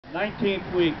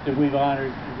19th week that we've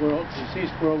honored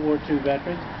deceased World War II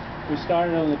veterans. We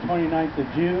started on the 29th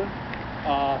of June.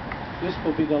 This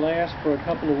will be the last for a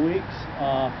couple of weeks.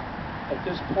 At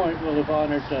this point, we'll have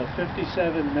honored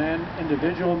 57 men,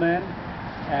 individual men,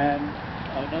 and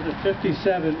another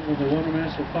 57 with the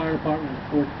Wilmington Fire Department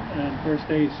and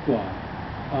First Aid Squad.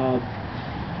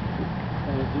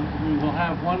 We will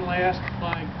have one last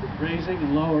flag raising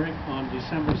and lowering on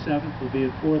December 7th. It will be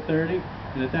at 4:30,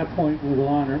 and at that point we will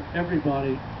honor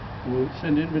everybody. We'll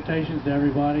send invitations to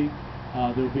everybody.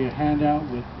 There will be a handout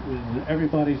with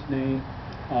everybody's name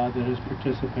that has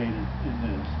participated in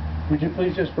this. Would you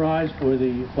please just rise for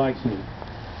the flag salute?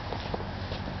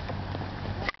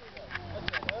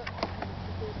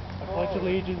 I pledge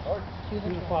allegiance to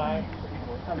the flag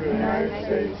of the United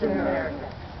States of America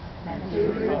and to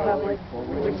the republic for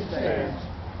which it stands,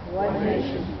 one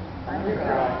nation, under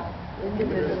God,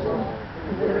 indivisible,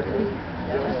 with liberty and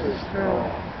justice for all.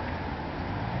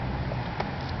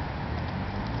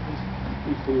 Please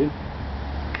be seated.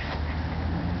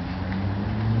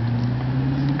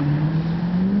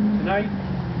 Tonight,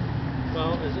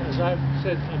 well, as I've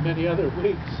said on many other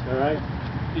weeks, all right,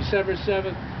 December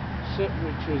 7th,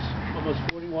 which was almost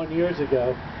 41 years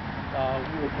ago,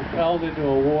 we were propelled into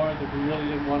a war that we really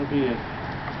didn't want to be in.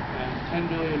 And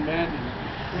 10 million men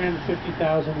and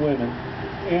 350,000 women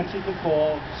answered the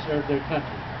call to serve their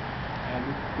country. And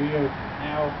we are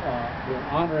now we're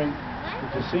honoring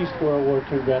the deceased World War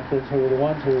II veterans who are the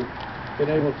ones who have been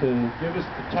able to give us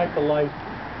the type of life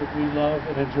that we love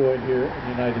and enjoy here in the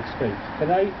United States.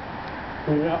 Tonight,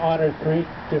 we honor 3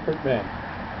 different men.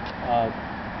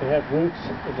 They have roots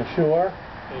in the shore.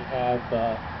 They have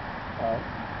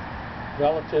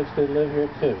relatives that live here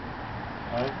too.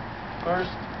 Right?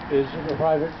 First is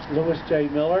Private Louis J.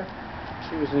 Miller.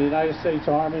 She was in the United States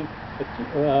Army,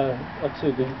 let's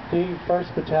see, the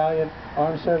D1st Battalion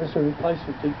Armed Service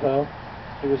Replacement Depot.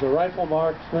 He was a rifle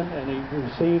marksman, and he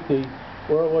received the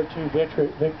World War II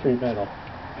Victory Medal.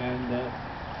 And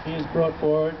he has brought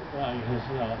forward his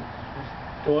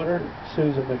daughter,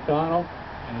 Susan McDonald,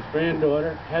 and his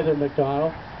granddaughter, Heather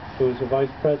McDonald, who is the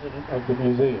vice president of the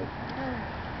museum.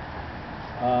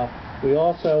 We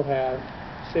also have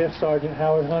Staff Sergeant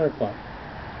Howard Hundertpfund.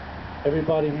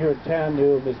 Everybody here in town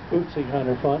knew him as Bootsy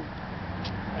Hundertpfund.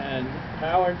 And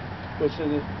Howard was in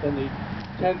the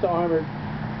 10th Armored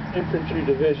Infantry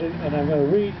Division, and I'm going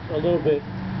to read a little bit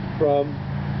from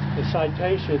the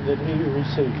citation that he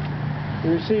received. He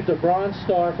received the Bronze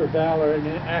Star for valor in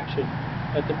action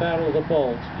at the Battle of the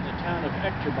Bulge in the town of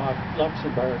Echternach,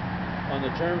 Luxembourg, on the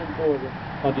German border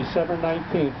on December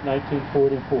 19,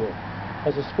 1944.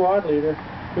 As a squad leader,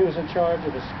 he was in charge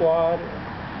of a squad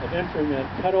of infantrymen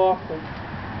cut off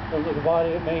from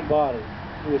the main body.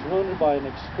 He was wounded by an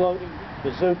exploding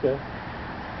bazooka,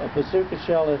 a bazooka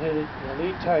shell that hit the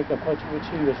lead tank upon which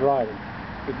he was riding.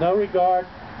 With no regard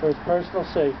for his personal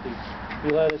safety, he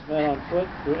led his men on foot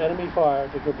through enemy fire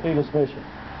to complete his mission.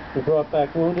 He brought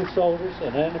back wounded soldiers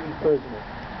and enemy prisoners.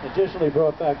 Additionally,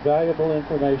 brought back valuable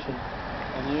information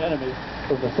on the enemy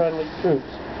from the friendly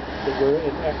troops that were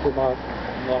in Echternach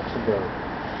and Luxembourg.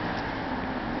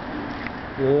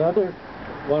 The other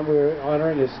one we're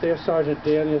honoring is Staff Sergeant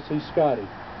Daniel C. Scotti.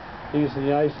 He's in the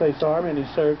United States Army, and he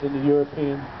served in the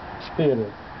European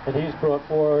theater. And he's brought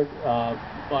forward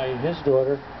by his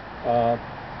daughter,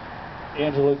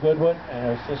 Angela Goodwin,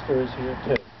 and her sister is here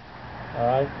too. All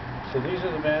right? So these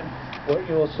are the men. What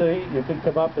you will see, you can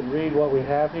come up and read what we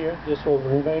have here. This will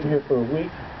remain here for a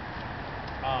week.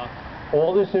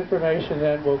 All this information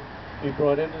then will be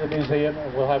brought into the museum,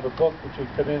 and we'll have a book that you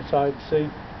come inside and see.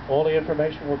 All the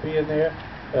information will be in there.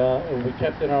 It will be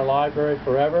kept in our library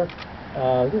forever,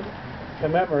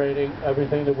 commemorating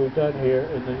everything that we've done here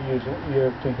in the year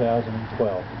of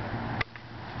 2012.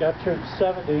 Scout Troop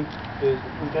 70 is,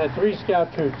 we've had 3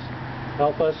 Scout Troops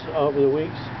help us over the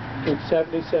weeks, Troop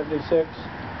 70, 76,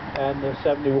 and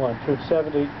 71. Troop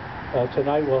 70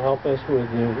 tonight will help us with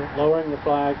lowering the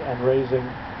flag and raising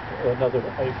a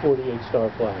 48-star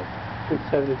flag. Troop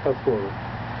 70, come forward.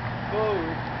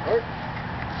 Forward.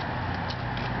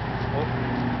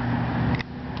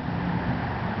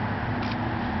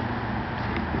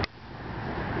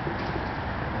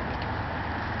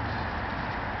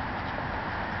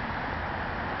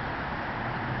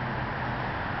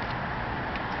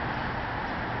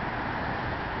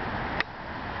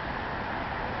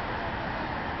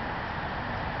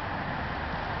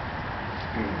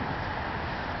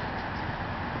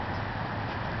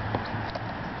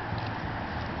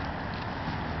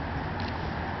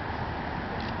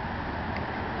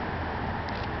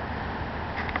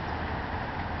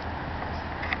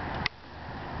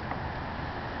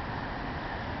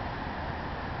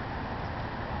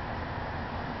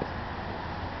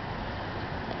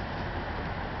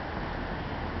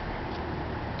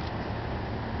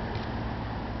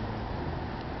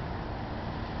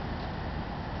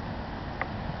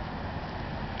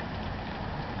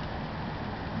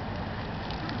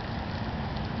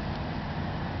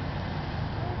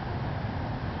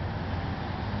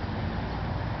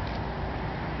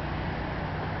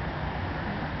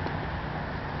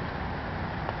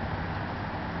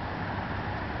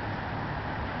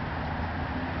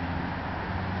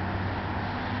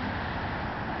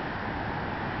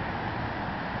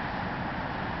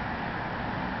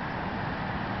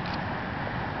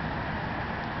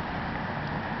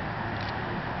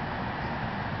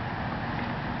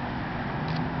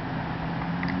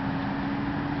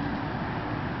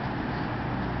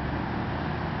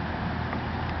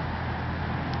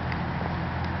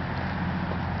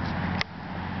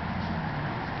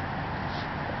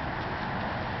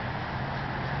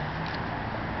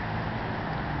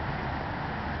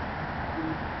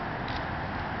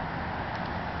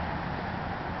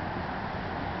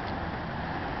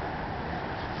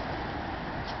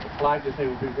 flag that they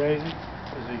will be raising is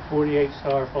a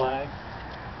 48-star flag,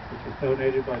 which was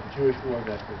donated by the Jewish war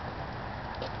veterans.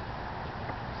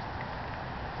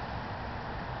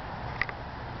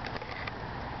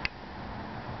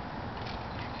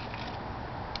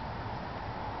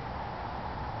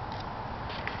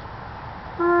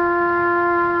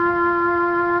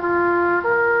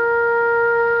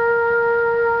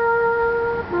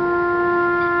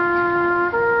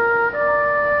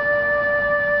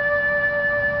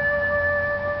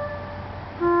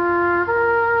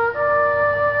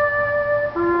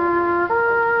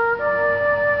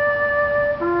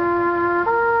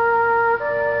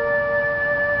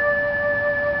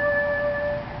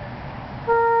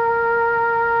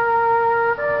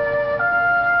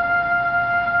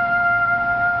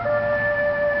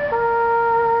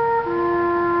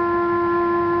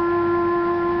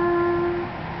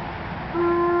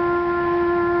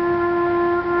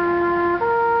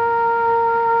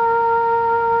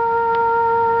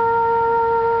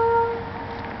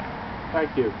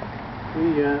 Thank you.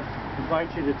 We invite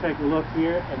you to take a look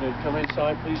here and then come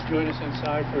inside. Please join us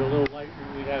inside for a little light.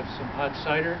 We have some hot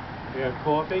cider, we have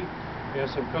coffee, we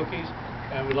have some cookies,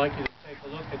 and we'd like you to take a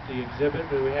look at the exhibit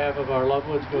that we have of our loved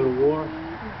ones go to war,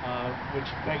 which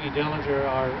Peggy Dellinger,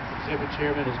 our exhibit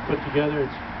chairman, has put together.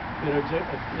 It's been an exhibit.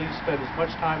 Please spend as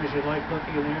much time as you'd like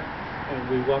looking in there, and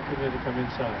we welcome you to come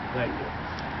inside. Thank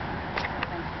you.